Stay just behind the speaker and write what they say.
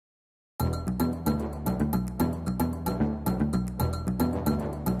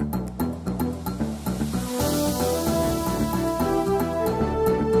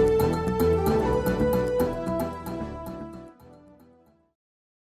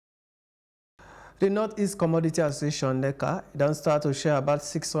The North-East Commodity Association NECA don start to share about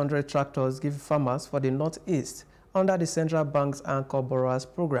 600 tractors give farmers for the North-East under the Central Bank's Anchor Borrowers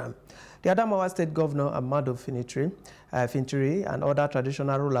Program. The Adamawa State Governor Ahmadu Fintiri and other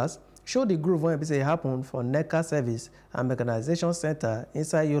traditional rulers show the groove when it happened for NECA Service and Mechanization Center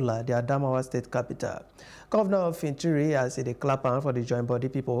inside Yola, the Adamawa State capital. Governor Fintiri, as he clap hand for the joint body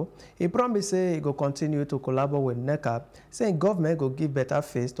people, he promised he will continue to collaborate with NECA, saying government will give better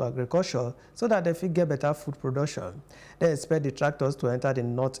face to agriculture so that they fit get better food production. They expect the tractors to enter the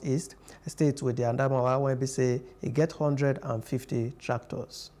North-East state with the Adamawa when he get 150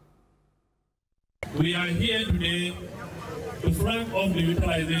 tractors. We are here today to flag off the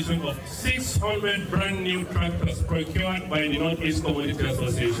utilization of 600 brand new tractors procured by the North-East Commodity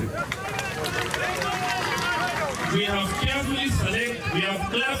Association. We have carefully studied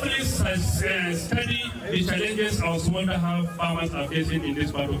the challenges our smallholder farmers are facing in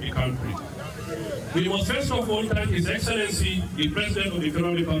this part of the country. We must first of all thank His Excellency, the President of the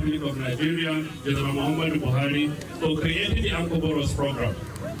Federal Republic of Nigeria, General Muhammadu Buhari, for creating the Anchor Borrowers Program.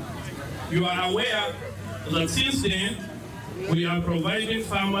 You are aware that since then, we are providing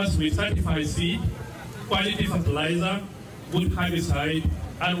farmers with certified seed, quality fertilizer, good herbicide,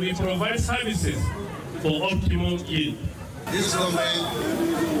 and we provide services for optimum yield. This government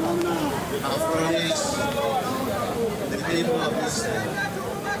has promised the people of this state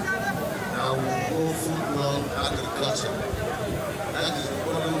that we will go full-blown agriculture. That is the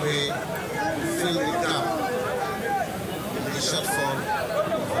only way to fill the gap in the shortfall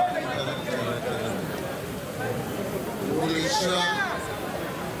of our economic development. We will ensure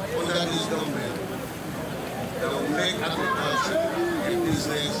under this government that will make agriculture a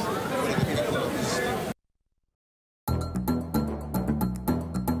business